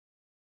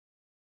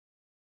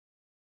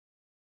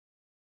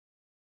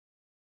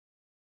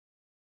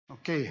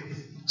Okay,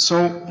 so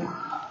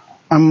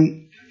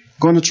I'm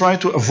going to try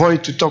to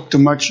avoid to talk too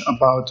much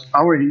about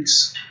our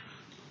inks.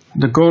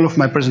 The goal of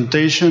my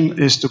presentation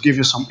is to give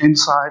you some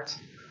insight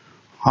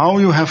how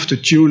you have to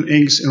tune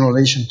inks in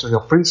relation to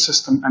your print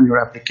system and your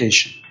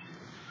application.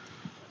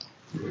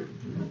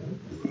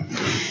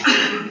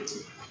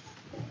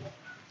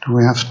 Do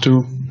we have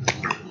to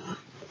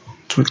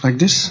do it like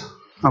this?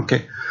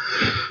 Okay.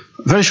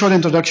 Very short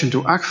introduction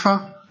to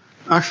Agfa.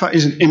 Agfa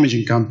is an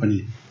imaging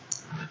company.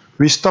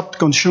 We stopped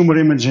consumer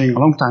imaging a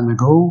long time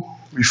ago.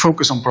 We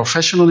focus on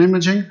professional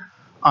imaging,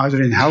 either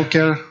in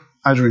healthcare,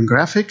 either in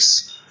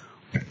graphics.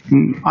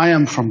 I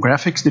am from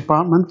graphics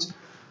department.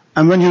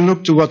 And when you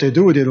look to what they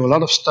do a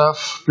lot of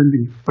stuff,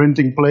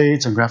 printing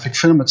plates and graphic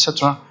film,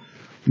 etc.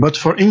 But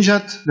for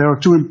Inkjet, there are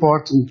two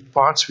important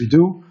parts we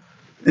do.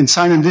 In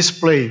sign and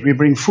display, we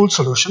bring full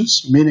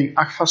solutions, meaning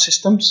Agfa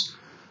systems,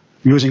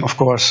 using, of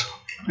course,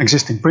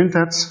 existing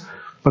printheads,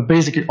 but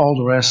basically all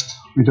the rest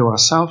we do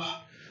ourselves.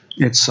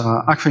 It's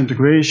Agfa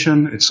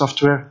integration, it's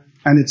software,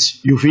 and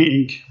it's UV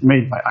ink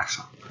made by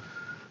Agfa.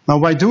 Now,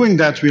 by doing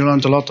that, we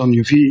learned a lot on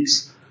UV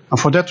inks, and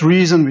for that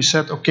reason, we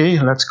said, okay,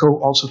 let's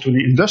go also to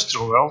the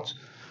industrial world,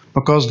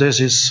 because this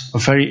is a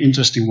very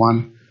interesting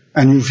one,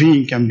 and UV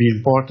ink can be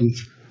important,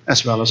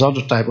 as well as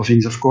other type of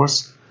inks, of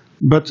course.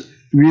 But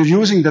we're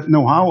using that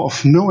know-how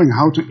of knowing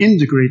how to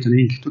integrate an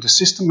ink to the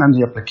system and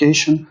the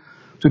application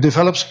to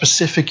develop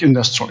specific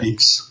industrial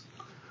inks.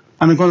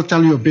 And I'm going to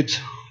tell you a bit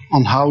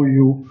on how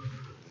you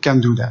can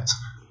do that.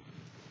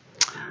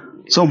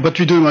 So, but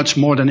we do much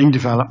more than ink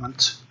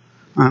development.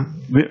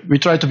 We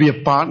try to be a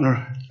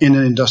partner in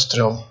an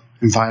industrial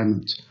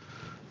environment.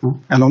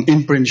 And on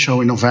Imprint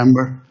show in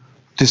November,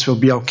 this will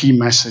be our key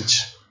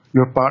message.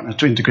 We're a partner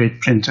to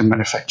integrate print and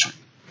manufacturing.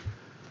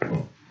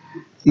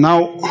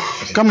 Now,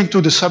 coming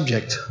to the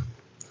subject,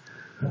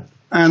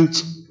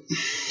 and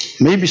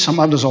maybe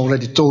some others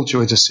already told you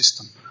it's a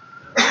system.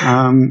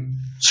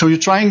 So you're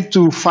trying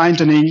to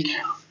find an ink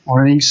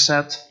or an ink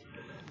set,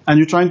 and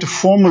you're trying to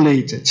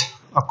formulate it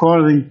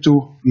according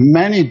to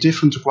many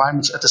different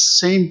requirements at the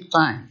same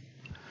time.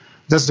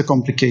 That's the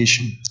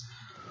complication.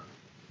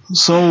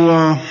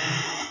 So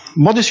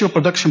what is your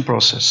production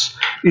process?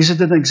 Is it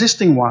an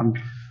existing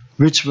one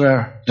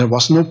where there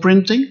was no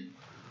printing?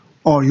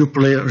 Or you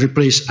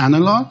replace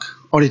analog,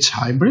 or it's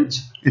hybrid,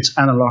 it's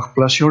analog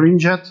plus your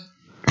inkjet,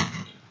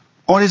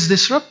 or it's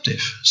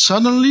disruptive.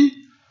 Suddenly,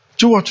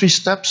 2 or 3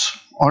 steps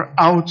are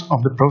out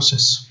of the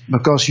process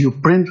because you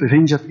print with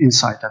inkjet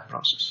inside that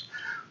process.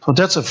 So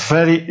that's a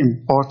very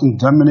important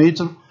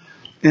dominator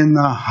in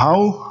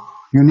how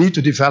you need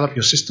to develop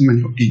your system and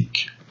your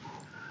ink.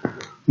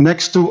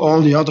 Next to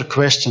all the other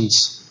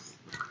questions,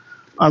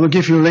 I will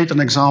give you later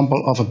an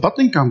example of a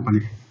button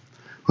company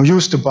who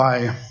used to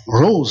buy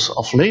rolls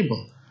of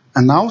label,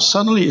 and now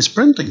suddenly is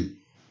printing.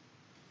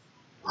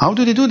 How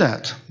do they do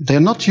that?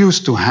 They're not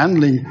used to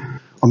handling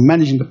or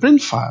managing the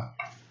print file.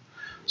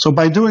 So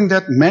by doing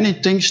that, many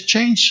things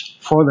change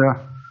for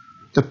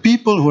the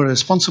people who are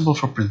responsible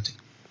for printing.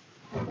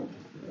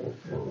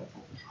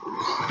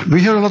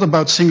 We hear a lot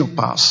about single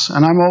pass,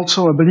 and I'm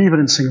also a believer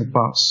in single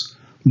pass.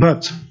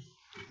 But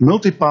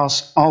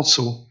multipass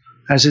also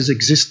has its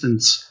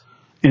existence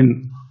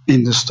in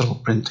industrial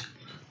printing.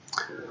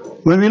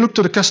 When we look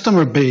to the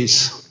customer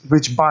base,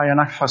 which buy an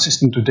Agfa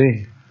system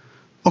today,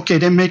 okay,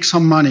 they make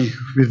some money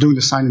with doing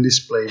the sign and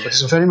display, but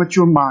it's a very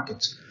mature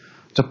market.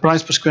 The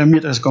price per square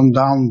meter has gone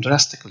down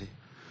drastically.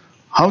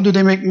 How do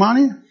they make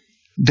money?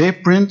 They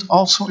print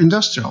also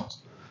industrial.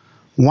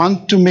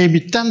 1 to maybe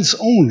 10s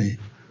only,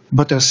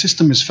 but their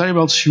system is very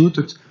well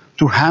suited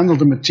to handle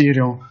the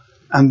material,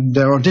 and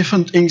there are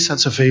different ink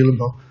sets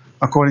available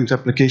according to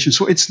application.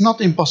 So it's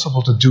not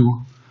impossible to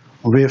do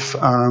with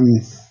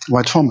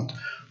wide format.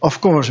 Of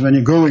course, when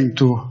you go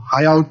into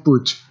high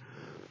output,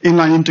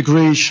 inline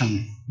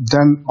integration,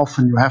 then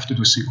often you have to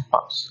do single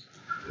pass.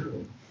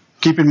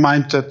 Keep in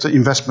mind that the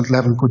investment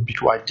level could be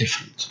quite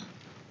different.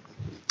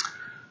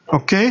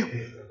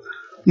 Okay,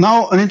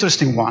 now an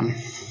interesting one.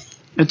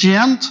 At the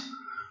end,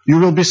 you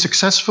will be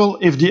successful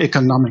if the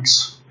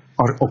economics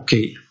are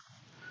okay.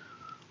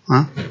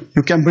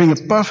 You can bring a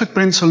perfect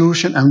print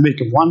solution and make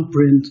one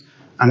print,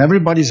 and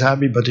everybody's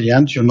happy, but at the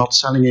end you're not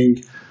selling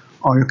ink,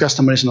 or your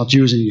customer is not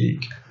using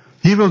ink.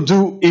 He will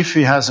do if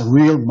he has a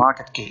real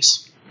market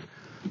case.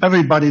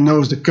 Everybody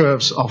knows the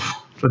curves of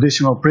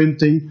traditional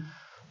printing.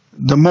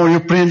 The more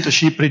you print, the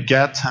cheaper it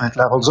gets, and it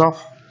levels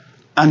off.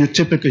 And you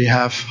typically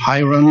have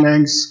high run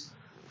lengths.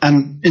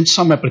 And in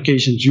some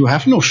applications, you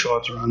have no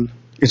short run.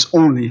 It's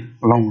only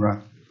long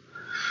run.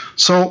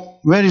 So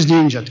where is the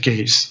inkjet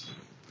case?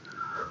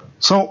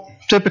 So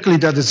typically,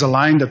 that is a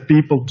line that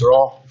people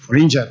draw for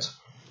inkjet.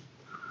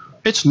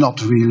 It's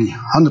not really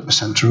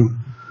 100% true.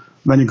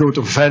 When you go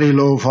to very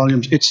low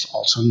volumes, it's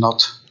also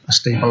not a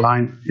stable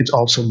line. It's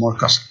also more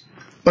costly.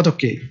 But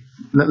okay,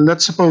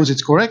 let's suppose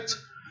it's correct.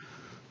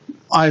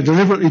 I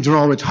deliberately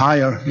draw it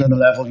higher than the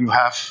level you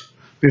have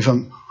with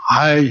a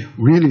high,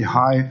 really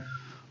high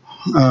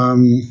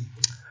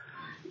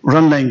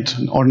run length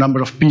or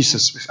number of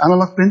pieces with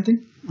analog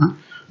printing.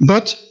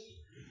 But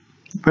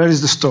where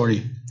is the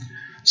story?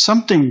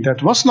 Something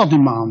that was not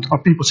demanded,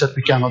 or people said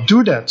we cannot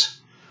do that,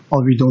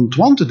 or we don't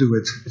want to do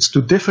it, it's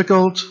too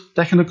difficult,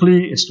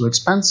 technically, it's too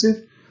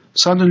expensive,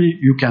 suddenly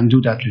you can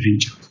do that with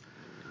Inkjet.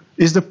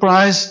 Is the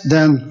price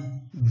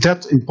then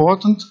that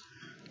important?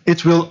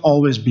 It will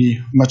always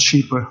be much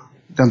cheaper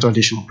than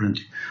traditional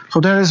printing. So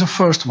there is a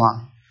first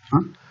one.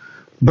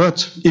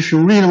 But if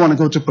you really want to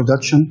go to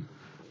production,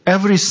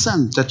 every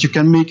cent that you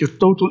can make your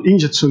total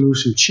Inkjet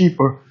solution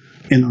cheaper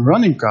in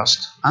running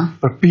cost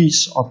per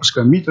piece or per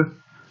square meter,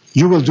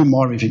 you will do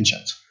more with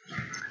Inkjet.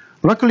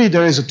 Luckily,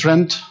 there is a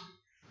trend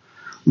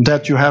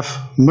that you have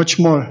much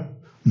more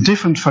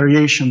different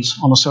variations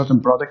on a certain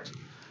product.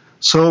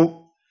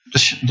 So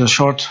the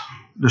shorter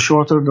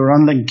the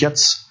run length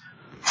gets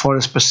for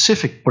a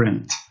specific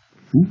print,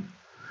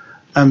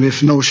 and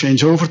with no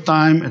changeover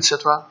time,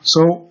 etc.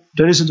 So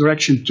there is a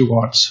direction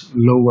towards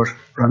lower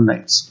run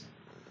lengths.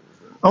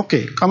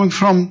 Okay, coming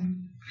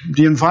from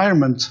the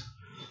environment,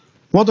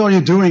 what are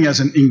you doing as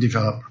an ink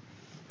developer?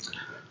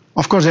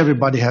 Of course,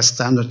 everybody has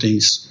standard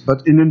things,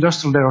 but in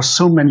industrial there are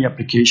so many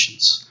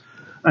applications.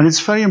 And it's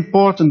very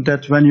important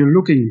that when you're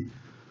looking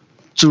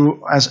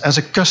to, as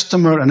a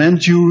customer, an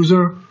end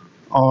user,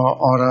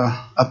 or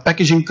a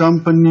packaging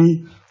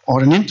company,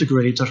 or an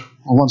integrator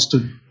who wants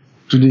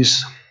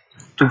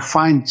to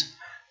find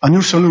a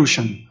new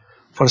solution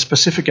for a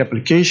specific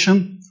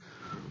application,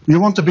 you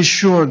want to be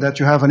sure that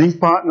you have an ink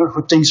partner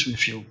who thinks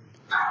with you.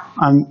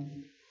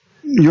 And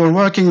you're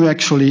working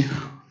actually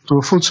to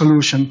a full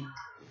solution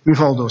with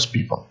all those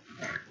people.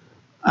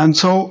 And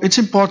so it's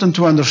important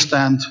to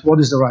understand what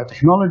is the right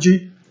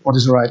technology, what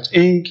is the right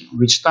ink,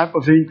 which type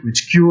of ink,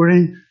 which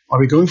curing, are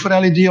we going for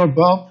LED or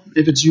bulb,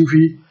 if it's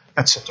UV,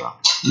 etc.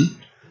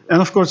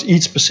 And of course,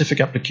 each specific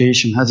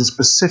application has its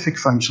specific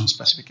functional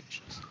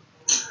specifications.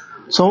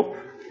 So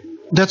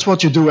that's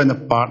what you do in a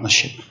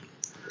partnership.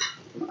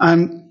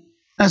 And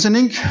as an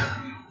ink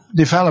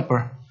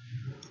developer,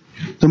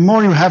 the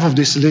more you have of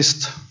this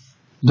list,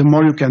 the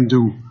more you can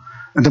do,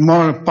 and the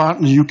more a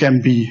partner you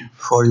can be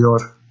for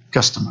your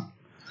customer.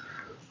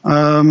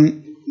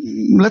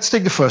 Let's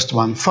take the first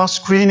one, fast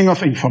screening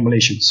of ink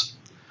formulations.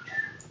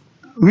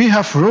 We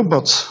have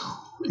robots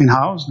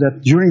in-house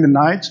that during the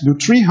night do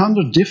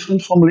 300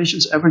 different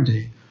formulations every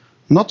day.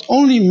 Not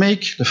only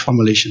make the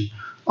formulation,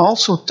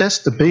 also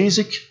test the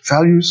basic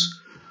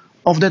values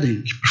of that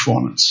ink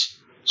performance.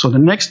 So the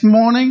next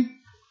morning,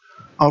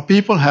 our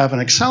people have an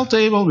Excel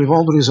table with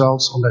all the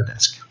results on their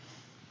desk.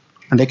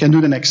 And they can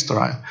do the next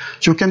trial.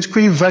 So you can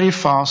screen very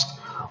fast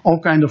all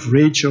kinds of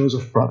ratios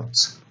of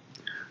products.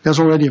 There's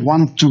already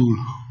one tool.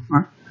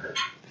 Right?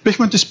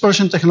 Pigment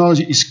dispersion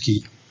technology is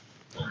key.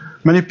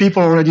 Many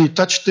people already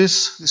touched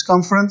this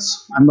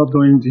conference. I'm not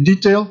going into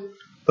detail,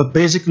 but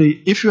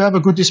basically, if you have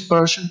a good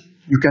dispersion,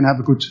 you can have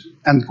a good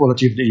end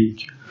quality of the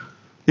ink.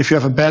 If you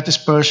have a bad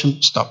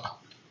dispersion,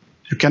 stop.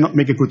 You cannot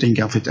make a good ink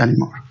of it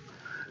anymore.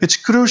 It's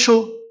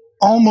crucial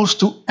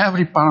almost to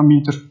every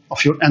parameter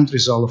of your end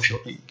result of your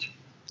ink.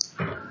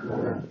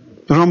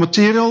 The raw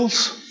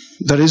materials,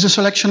 there is a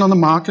selection on the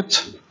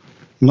market.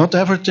 Not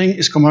everything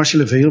is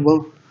commercially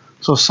available,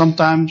 so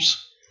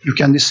sometimes you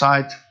can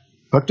decide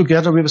work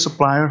together with a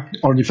supplier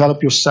or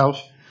develop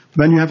yourself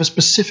when you have a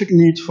specific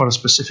need for a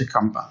specific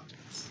compound.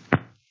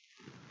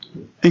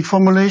 Ink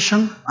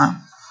formulation.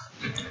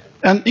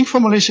 And ink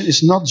formulation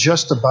is not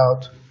just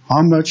about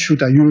how much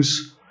should I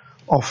use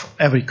of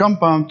every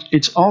compound.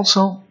 It's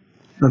also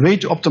the way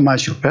to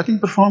optimize your printing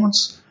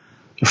performance,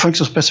 the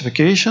functional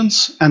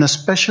specifications, and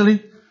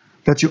especially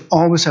that you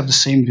always have the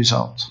same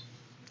result.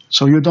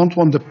 So you don't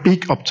want the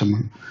peak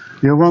optimum.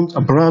 You want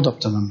a broad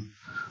optimum.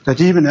 That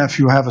even if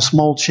you have a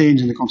small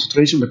change in the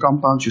concentration of the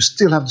compound, you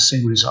still have the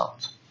same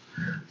result.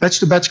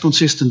 Batch-to-batch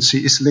consistency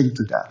is linked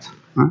to that.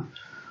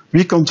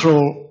 We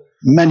control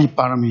many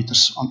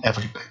parameters on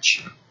every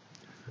batch.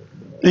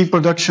 Ink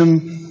production,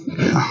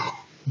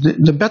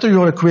 the better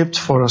you're equipped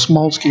for a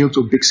small scale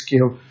to a big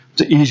scale,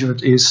 the easier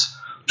it is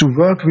to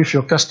work with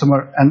your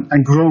customer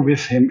and grow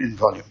with him in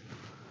volume.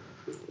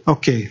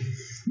 Okay.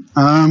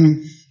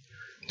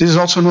 This is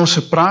also no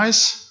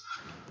surprise.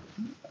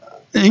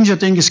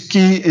 Inkjet ink is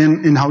key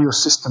in how your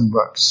system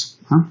works.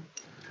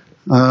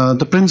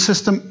 The print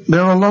system,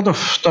 there are a lot of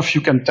stuff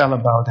you can tell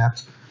about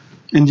that.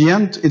 In the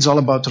end, it's all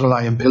about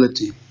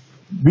reliability.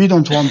 We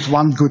don't want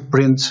one good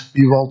print.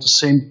 We want the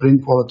same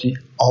print quality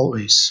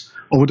always,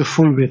 over the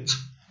full width,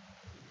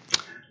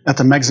 at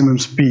the maximum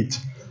speed.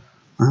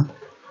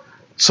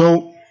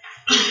 So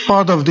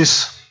part of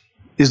this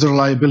is the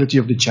reliability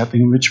of the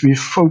jetting, which we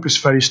focus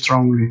very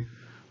strongly.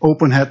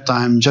 Open head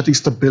time, jetting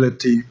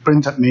stability,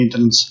 print head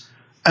maintenance,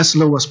 as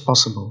low as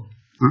possible.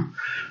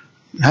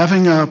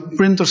 Having a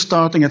printer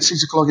starting at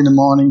 6 o'clock in the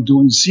morning,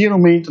 doing zero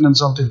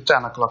maintenance until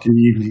 10 o'clock in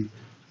the evening.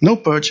 No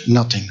purge,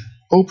 nothing.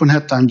 Open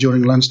head time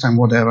during lunchtime,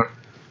 whatever.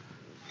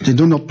 They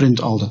do not print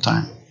all the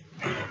time.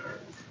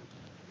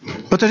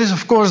 But there is,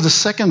 of course, the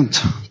second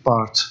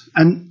part.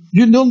 And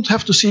you don't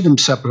have to see them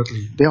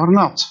separately. They are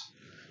not.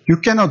 You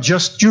cannot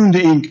just tune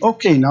the ink.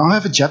 Okay, now I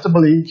have a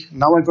jettable ink.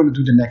 Now I'm going to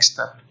do the next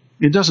step.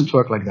 It doesn't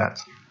work like that.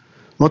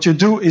 What you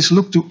do is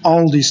look to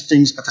all these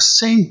things at the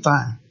same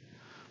time.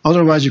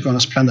 Otherwise, you're going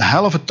to spend a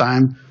hell of a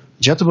time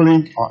jettable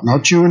ink, or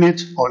not tune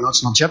it, or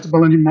it's not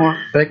jettable anymore,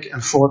 back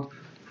and forth.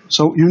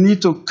 So you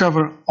need to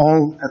cover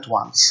all at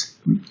once.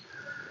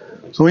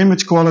 So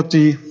image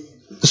quality,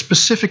 the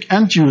specific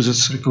end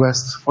user's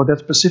request for that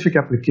specific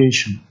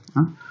application.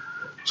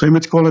 So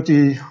image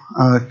quality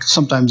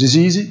sometimes is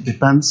easy,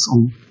 depends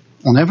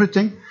on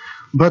everything.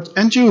 But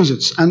end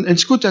users, and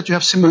it's good that you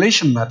have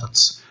simulation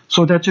methods,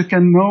 so that you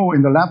can know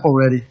in the lab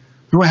already,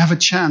 do I have a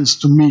chance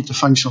to meet the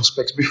functional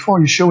specs before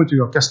you show it to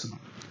your customer?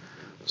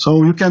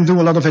 So you can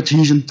do a lot of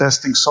adhesion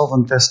testing,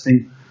 solvent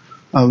testing,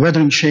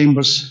 weathering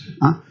chambers,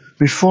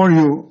 before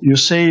you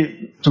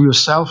say to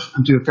yourself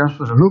and to your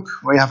customer, look,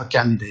 we have a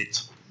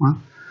candidate.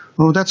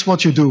 Well, that's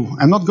what you do.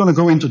 I'm not going to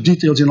go into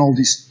details in all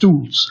these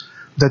tools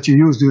that you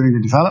use during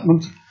the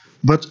development,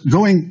 but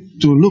going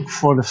to look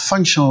for the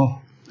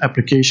functional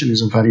application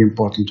is a very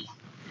important one.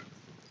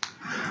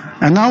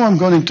 And now I'm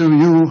going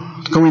to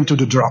go into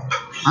the drop.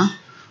 I'm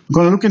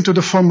going to look into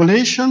the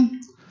formulation,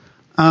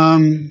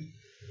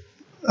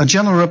 a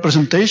general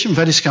representation,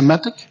 very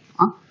schematic.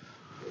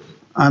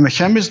 I'm a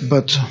chemist,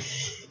 but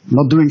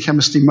not doing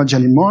chemistry much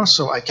anymore,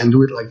 so I can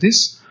do it like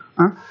this.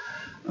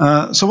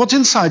 So what's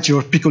inside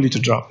your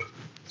picoliter drop?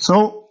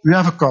 So we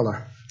have a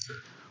color.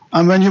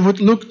 And when you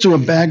would look to a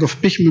bag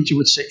of pigment, you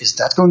would say, is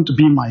that going to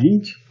be my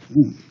ink?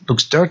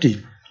 Looks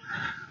dirty.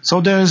 So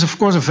there is, of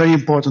course, a very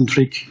important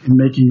trick in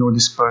making your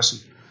dispersion.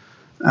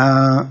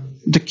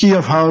 The key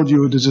of how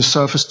you do the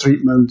surface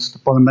treatment, the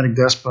polymeric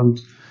dispersion,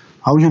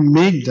 how you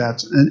make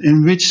that, and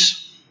in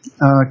which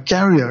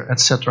carrier,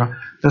 etc.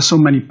 There's so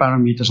many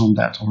parameters on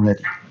that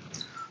already.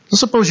 So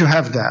suppose you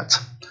have that.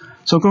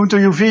 So going to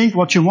UV ink,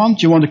 what you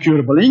want a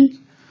curable ink.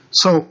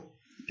 So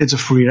it's a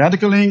free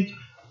radical ink.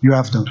 You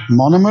have the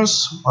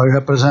monomers, or you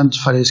represent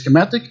very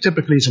schematic.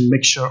 Typically, it's a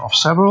mixture of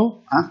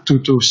several, 2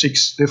 to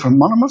 6 different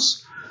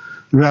monomers.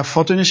 You have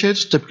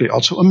photoinitiators, typically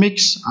also a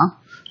mix.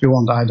 You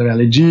want either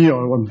LED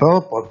or one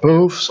bulb or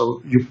both,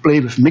 so you play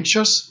with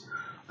mixtures.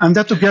 And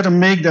that together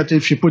make that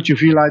if you put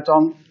UV light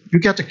on, you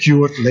get a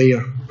cured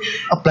layer,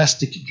 a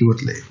plastic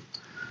cured layer.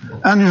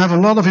 And you have a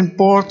lot of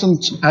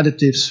important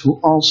additives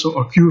who also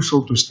are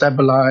crucial to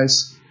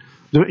stabilize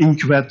the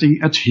ink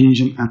wetting,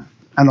 adhesion,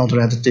 and other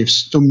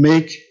additives to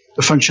make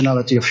the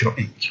functionality of your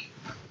ink.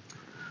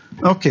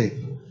 Okay,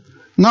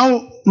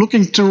 now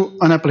looking to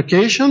an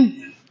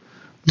application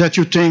that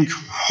you think,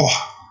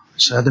 oh,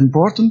 is that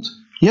important?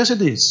 Yes,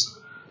 it is.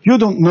 You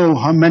don't know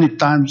how many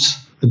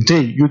times a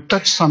day you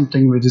touch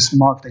something with this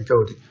marked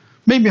encoding.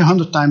 Maybe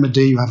 100 times a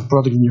day you have a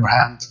product in your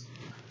hand.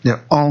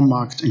 They're all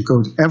marked and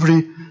coded.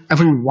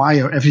 Every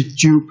wire, every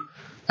tube,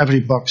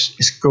 every box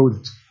is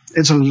coded.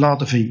 It's a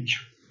lot of ink.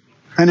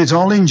 And it's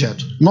all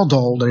inkjet. Not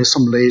all, there is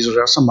some laser,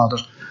 there are some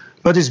others.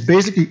 But it's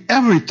basically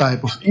every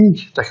type of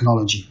ink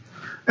technology,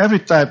 every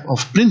type of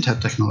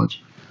printhead technology.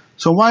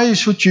 So why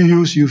should you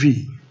use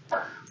UV?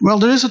 Well,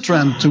 there is a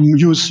trend to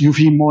use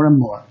UV more and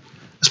more,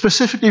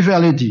 specifically with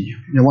LED.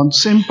 You want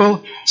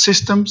simple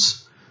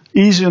systems,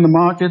 easy on the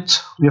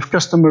market. We have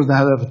customers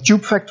that have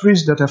tube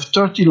factories that have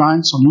 30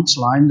 lines. On each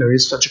line, there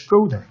is such a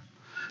coder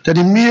that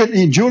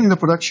immediately during the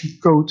production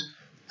code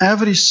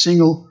every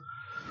single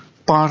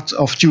part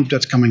of tube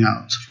that's coming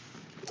out.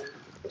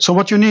 So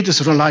what you need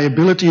is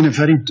reliability in a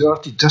very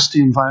dirty,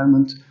 dusty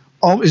environment.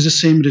 Always the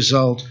same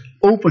result.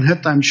 Open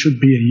head time should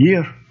be a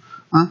year.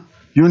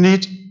 You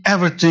need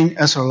everything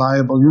as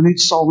reliable. You need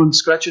solvent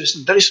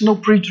scratches. There is no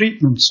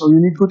pre-treatment, so you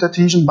need good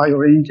adhesion by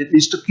your ink. It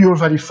needs to cure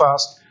very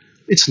fast.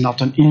 It's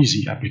not an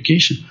easy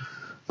application.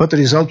 But the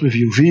result with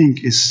UV ink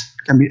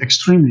can be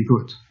extremely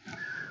good.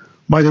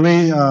 By the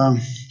way,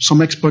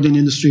 some expert in the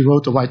industry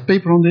wrote a white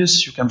paper on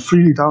this. You can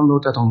freely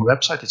download that on the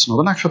website. It's not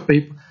an actual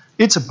paper.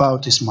 It's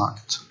about this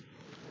market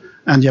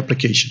and the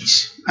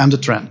applications and the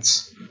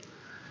trends.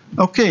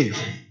 Okay,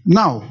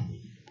 now,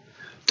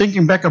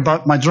 thinking back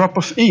about my drop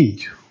of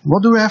ink,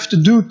 what do I have to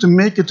do to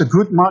make it a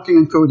good marking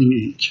and coding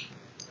ink?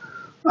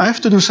 I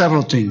have to do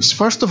several things.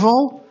 First of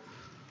all,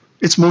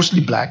 it's mostly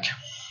black.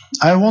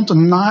 I want a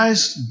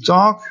nice,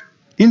 dark,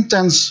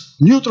 intense,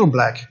 neutral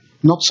black,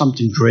 not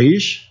something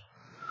grayish.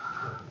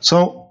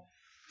 So,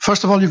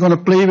 first of all, you're going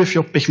to play with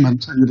your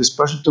pigment and your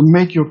dispersion to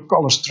make your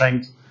color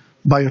strength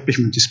by your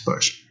pigment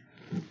dispersion.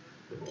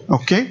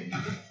 Okay,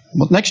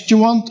 what next you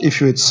want,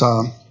 if it's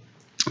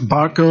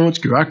barcode,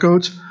 QR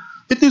code,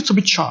 it needs to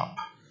be sharp.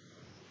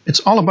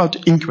 It's all about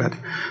the ink wetting.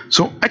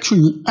 So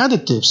actually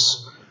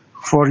additives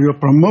for your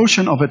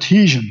promotion of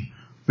adhesion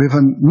with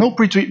no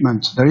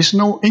pretreatment, there is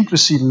no ink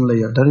receiving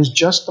layer, there is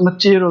just the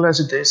material as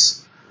it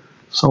is.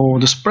 So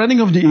the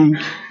spreading of the ink,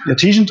 the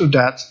adhesion to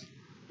that,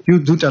 you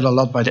do that a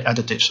lot by the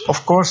additives.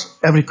 Of course,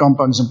 every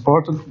compound is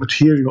important, but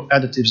here your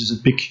additives is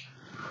a big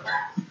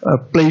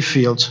play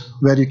field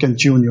where you can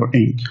tune your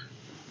ink.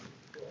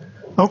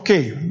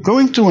 Okay,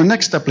 going to our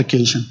next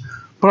application,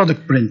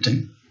 product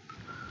printing.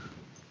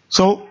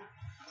 So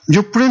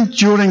you print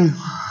during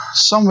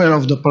somewhere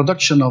of the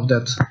production of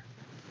that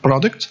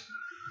product,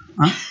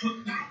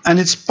 and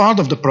it's part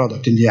of the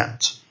product in the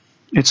end.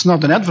 It's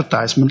not an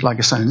advertisement like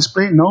a sign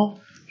display, no,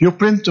 you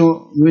print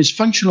which is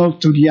functional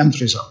to the end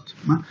result.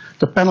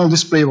 The panel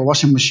display of a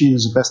washing machine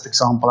is the best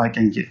example I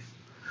can give.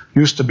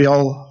 Used to be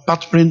all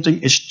pad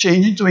printing, is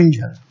changing to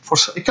inkjet for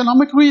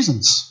economic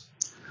reasons.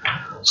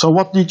 So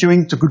what need you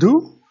ink to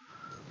do?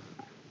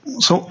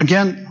 So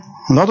again,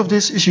 a lot of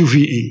this is UV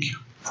ink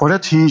for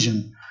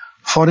adhesion,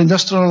 for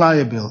industrial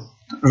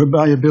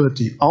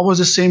reliability, always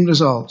the same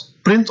result.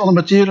 Print on a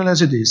material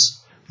as it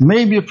is.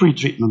 Maybe a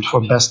pre-treatment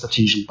for best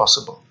adhesion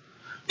possible.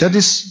 That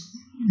is,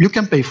 you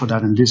can pay for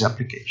that in this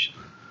application.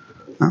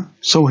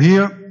 So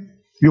here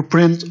you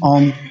print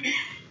on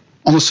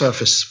a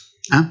surface,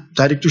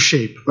 direct to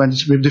shape when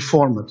it's with the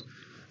format.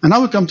 And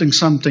now we come to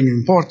something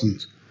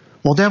important.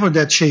 Whatever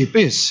that shape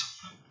is,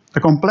 the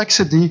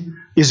complexity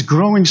is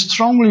growing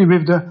strongly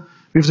with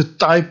the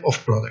type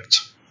of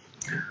product.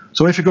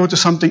 So if you go to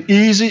something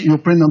easy, you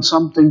print on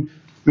something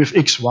with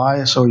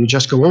XY, so you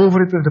just go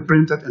over it with the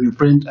printhead and you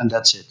print and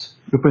that's it.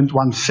 You print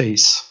one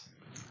face.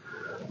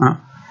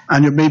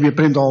 And you maybe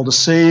print all the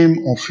same,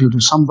 or you do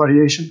some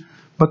variation.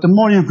 But the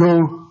more you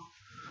go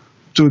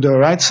to the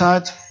right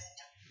side,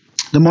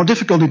 the more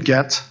difficult it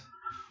gets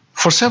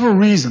for several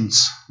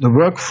reasons. The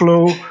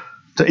workflow,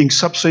 the ink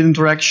substrate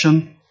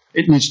interaction,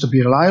 it needs to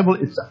be reliable.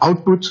 The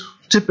output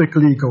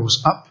typically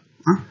goes up.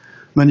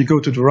 When you go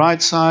to the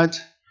right side,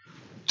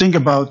 think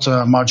about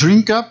a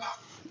margarine cup.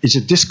 It's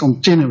a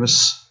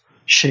discontinuous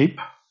shape,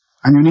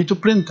 and you need to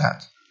print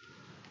that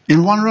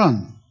in one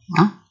run.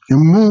 You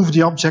move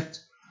the object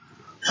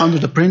under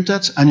the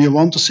printhead, and you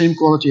want the same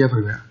quality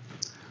everywhere.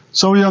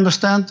 So you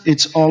understand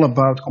it's all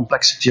about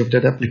complexity of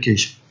that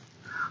application.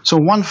 So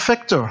one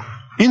factor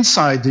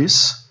inside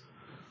this,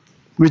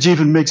 which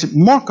even makes it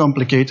more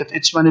complicated,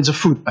 it's when it's a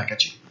food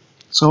packaging.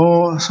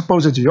 So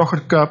suppose it's a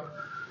yogurt cup,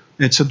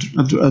 it's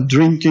a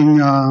drinking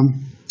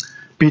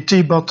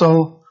PT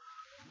bottle,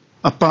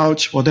 a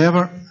pouch,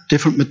 whatever,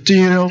 different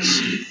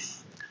materials.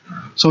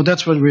 So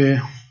that's what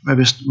we're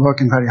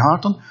working very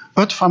hard on.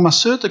 But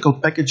pharmaceutical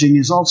packaging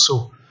is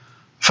also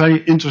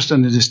very interested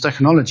in this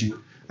technology,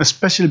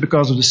 especially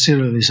because of the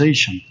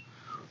serialization.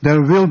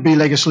 There will be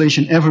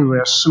legislation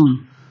everywhere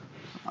soon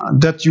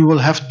that you will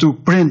have to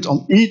print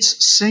on each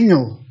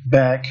single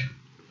bag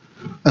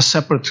a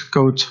separate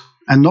code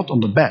and not on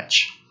the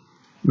batch,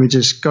 which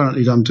is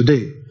currently done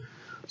today.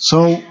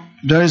 So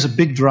there is a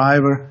big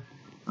driver.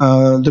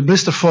 The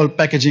blister foil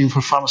packaging for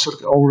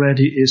pharmaceutical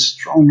already is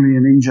strongly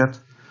in inkjet,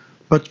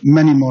 but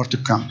many more to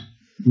come.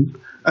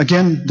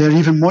 Again, they're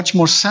even much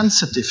more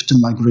sensitive to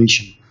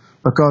migration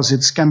because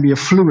it can be a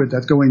fluid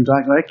that's going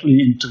directly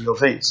into your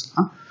veins.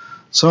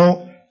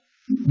 So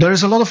there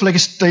is a lot of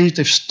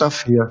legislative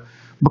stuff here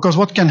because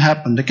what can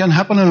happen? There can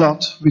happen a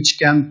lot which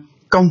can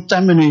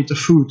contaminate the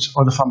food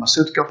or the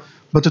pharmaceutical,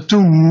 but the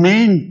two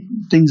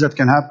main things that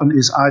can happen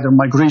is either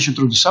migration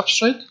through the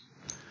substrate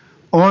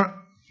or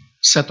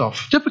set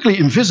off. Typically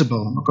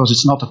invisible because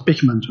it's not a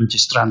pigment which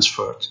is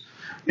transferred.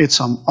 It's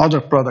some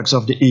other products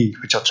of the ink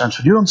which are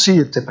transferred. You don't see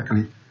it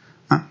typically,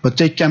 but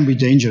they can be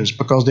dangerous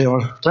because they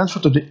are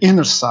transferred to the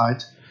inner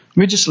side,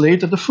 which is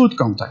later the food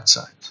contact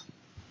side.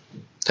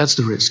 That's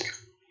the risk,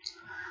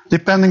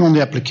 depending on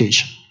the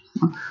application.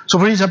 So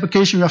for each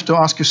application, you have to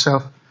ask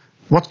yourself,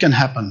 what can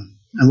happen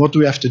and what do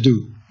we have to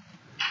do?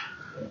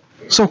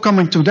 So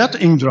coming to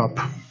that ink drop,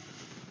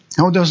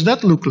 how does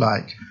that look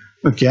like?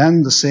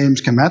 Again, the same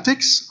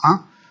schematics.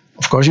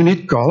 Of course, you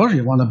need color.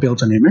 You want to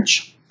build an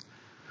image.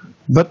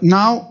 But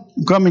now,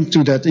 coming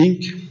to that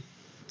ink,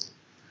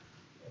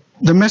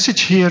 the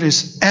message here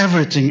is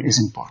everything is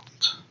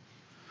important.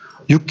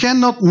 You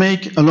cannot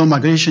make a low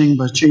migration ink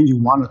by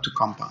changing one or two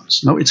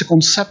compounds. No, it's a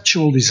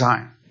conceptual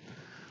design.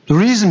 The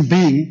reason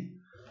being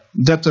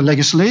that the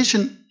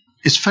legislation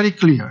is very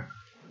clear.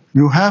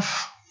 You have,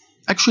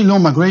 actually low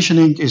migration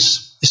ink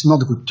is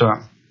not a good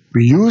term.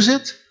 We use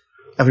it,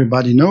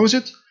 everybody knows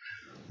it,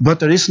 but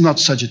there is not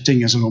such a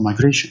thing as a low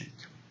migration ink.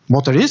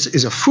 What there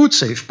is a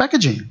food-safe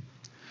packaging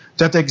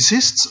that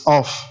exists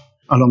of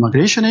a low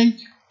migration ink,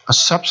 a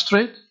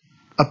substrate,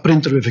 a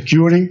printer with a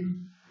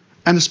curing,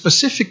 and a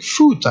specific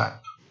food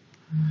type.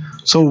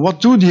 So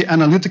what do the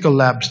analytical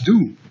labs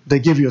do? They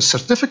give you a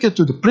certificate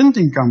to the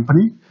printing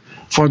company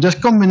for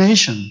that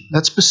combination,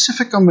 that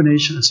specific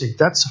combination, and say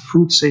that's a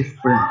food-safe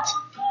print.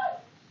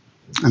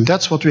 And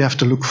that's what we have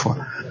to look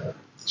for.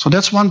 So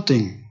that's one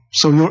thing.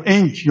 So your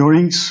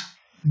inks,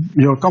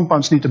 your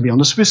compounds need to be on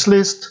the Swiss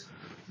list,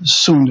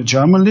 soon the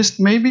German list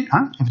maybe,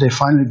 if they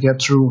finally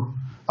get through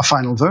a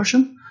final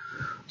version.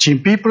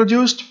 GMP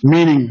produced,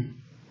 meaning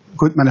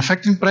good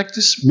manufacturing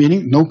practice,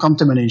 meaning no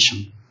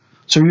contamination.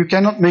 So you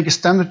cannot make a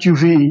standard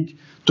UV ink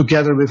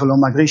together with a low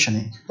migration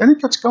ink. Then it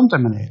gets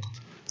contaminated.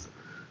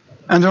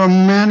 And there are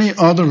many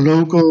other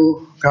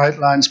local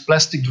guidelines,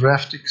 plastic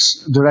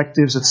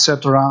directives,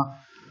 etc.,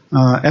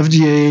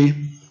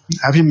 FDA,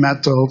 heavy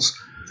metals.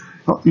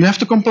 Well, you have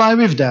to comply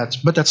with that,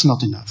 but that's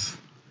not enough.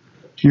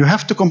 You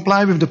have to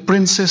comply with the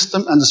print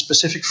system and the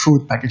specific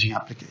food packaging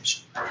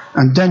application.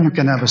 And then you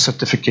can have a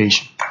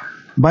certification.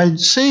 By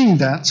saying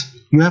that,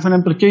 you have an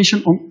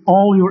application on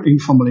all your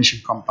ink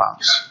formulation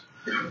compounds.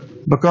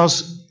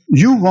 Because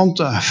you want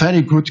a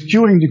very good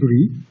curing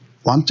degree,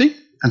 one thing.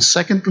 And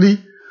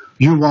secondly,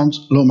 you want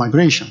low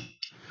migration.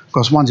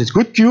 Because once it's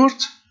good cured,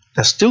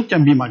 there still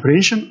can be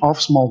migration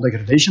of small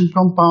degradation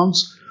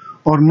compounds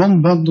or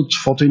non-bundled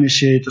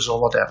photoinitiators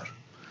or whatever.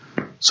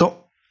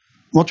 So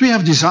what we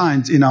have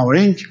designed in our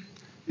ink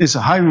is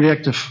a highly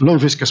reactive, low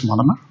viscous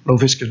monomer. Low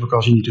viscous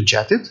because you need to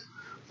jet it.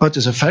 But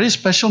it's a very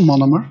special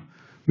monomer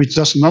which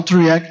does not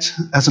react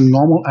as a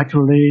normal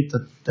acrylate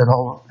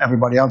that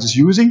everybody else is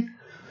using.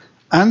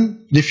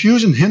 And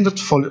diffusion-hindered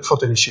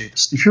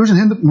photoinitiators.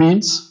 Diffusion-hindered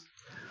means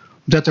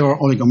that there are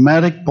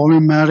oligomeric,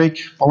 polymeric,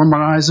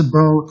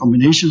 polymerizable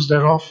combinations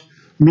thereof,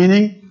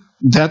 meaning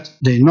that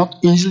they not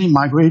easily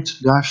migrate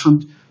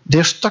different.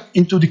 They're stuck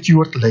into the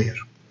cured layer.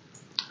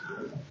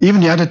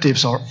 Even the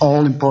additives are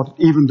all important.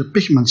 Even the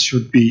pigments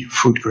should be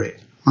food grade.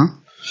 Huh?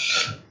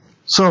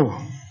 So,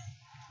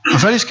 a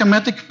very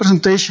schematic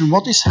presentation.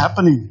 What is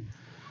happening?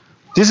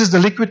 This is the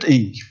liquid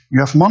ink. You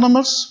have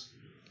monomers,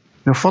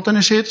 you have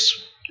photoinitiators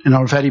in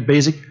our very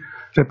basic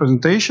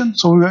representation.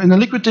 So in the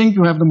liquid ink,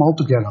 you have them all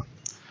together.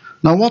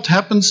 Now what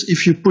happens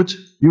if you put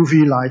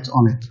UV light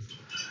on it?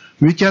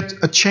 We get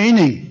a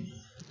chaining,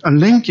 a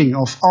linking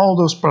of all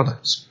those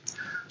products.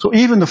 So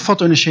even the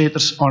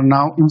photoinitiators are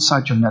now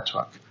inside your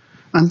network.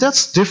 And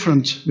that's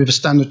different with a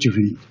standard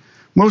UV.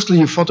 Mostly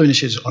your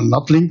photoinitiators are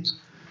not linked.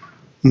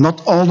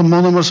 Not all the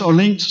monomers are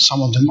linked.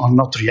 Some of them are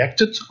not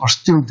reacted, are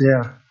still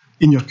there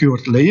in your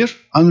cured layer,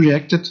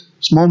 unreacted,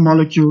 small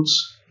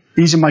molecules,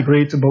 easy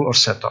migratable or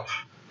set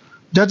off.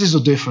 That is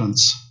the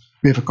difference.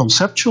 We have a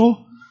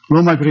conceptual,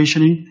 low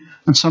migration ink,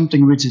 and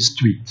something which is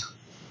tweaked.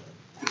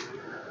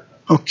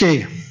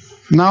 Okay,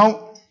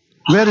 now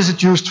where is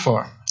it used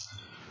for?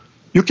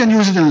 You can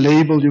use it in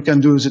label, you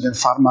can use it in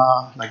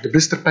pharma, like the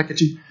blister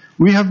packaging.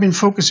 We have been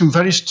focusing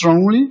very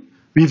strongly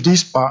with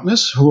these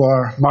partners who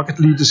are market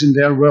leaders in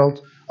their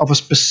world of a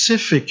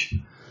specific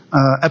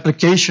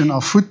application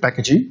of food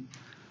packaging.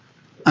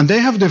 And they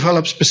have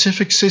developed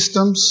specific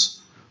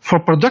systems for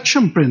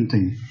production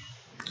printing,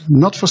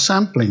 not for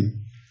sampling.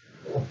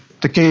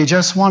 The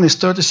KHS one is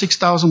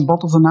 36,000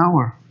 bottles an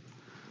hour.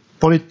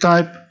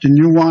 Polytype, the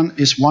new one,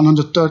 is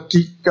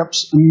 130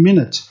 cups a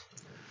minute.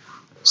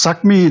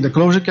 SACMI, the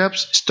closure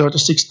caps, is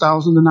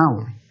 36,000 an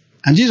hour.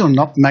 And these are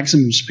not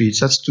maximum speeds,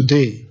 that's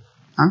today.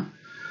 Huh?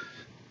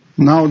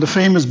 Now the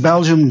famous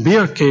Belgian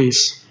beer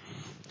case,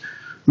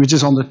 which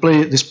is on the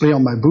display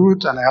on my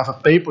booth, and I have a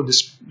paper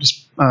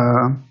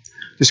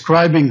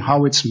describing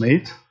how it's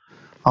made,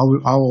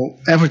 how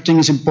everything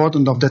is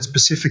important of that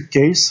specific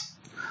case.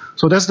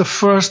 So that's the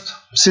first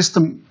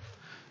system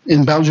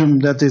in Belgium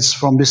that is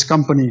from this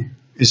company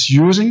is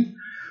using.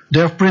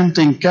 They're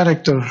printing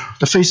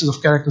the faces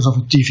of characters of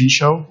a TV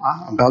show,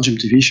 a Belgian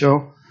TV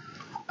show.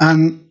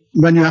 And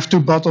when you have two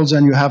bottles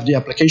and you have the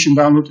application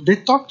download, they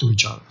talk to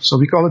each other. So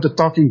we call it the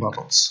talking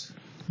bottles.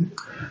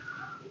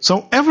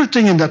 So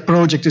everything in that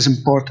project is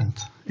important.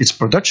 It's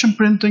production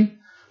printing.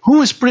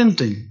 Who is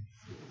printing?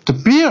 The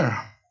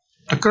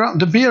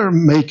beer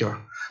maker.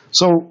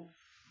 So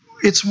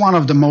it's one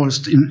of the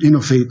most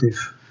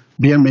innovative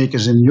beer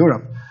makers in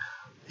Europe.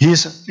 He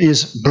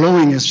is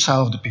blowing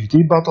himself the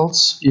PET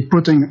bottles. He's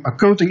putting a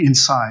coating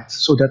inside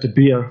so that the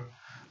beer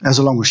has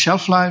a longer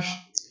shelf life.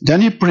 Then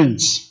he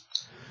prints,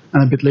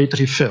 and a bit later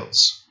he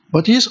fills.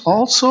 But he is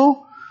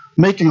also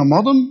making a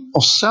model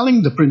of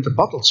selling the printed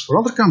bottles for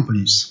other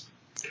companies.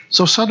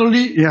 So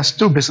suddenly he has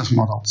two business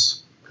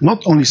models.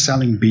 Not only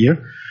selling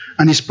beer,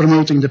 and he's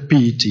promoting the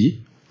PET.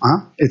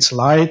 It's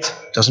light,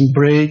 doesn't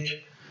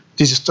break.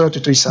 This is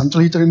 33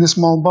 centiliter in this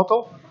small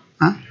bottle.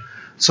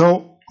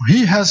 So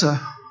he has a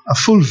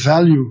full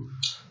value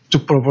to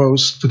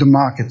propose to the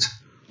market.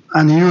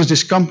 And he used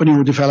this company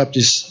who developed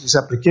this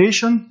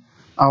application,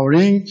 our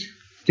ink,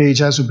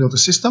 KHS who built the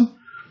system.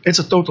 It's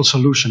a total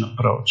solution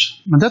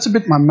approach. And that's a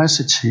bit my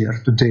message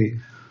here today.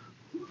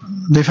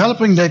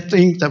 Developing that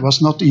ink, that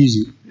was not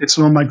easy. It's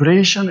low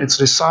migration, it's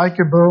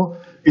recyclable,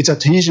 it's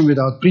adhesion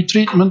without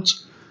pretreatment,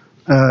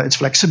 it's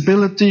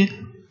flexibility.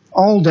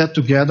 All that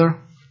together,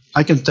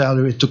 I can tell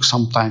you it took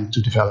some time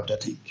to develop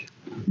that ink.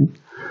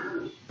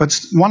 But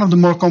it's one of the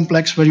more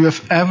complex where you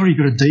have every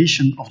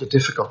gradation of the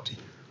difficulty.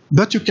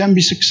 But you can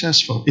be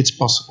successful, it's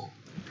possible.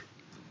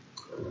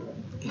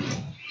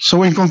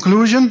 So in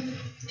conclusion,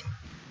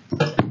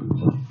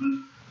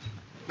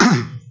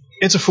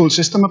 it's a full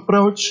system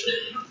approach.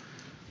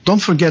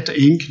 Don't forget the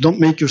ink, don't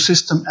make your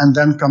system and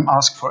then come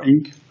ask for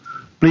ink.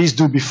 Please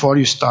do before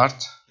you start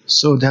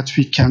so that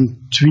we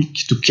can tweak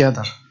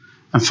together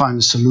and find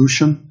a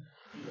solution.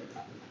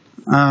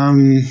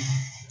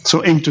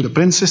 So into the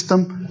print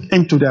system,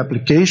 into the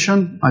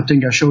application. I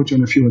think I showed you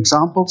in a few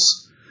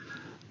examples.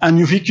 And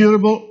UV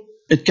curable,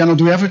 it cannot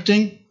do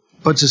everything,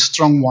 but it's a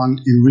strong one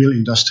in real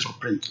industrial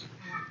printing.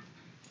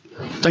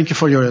 Thank you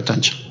for your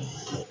attention.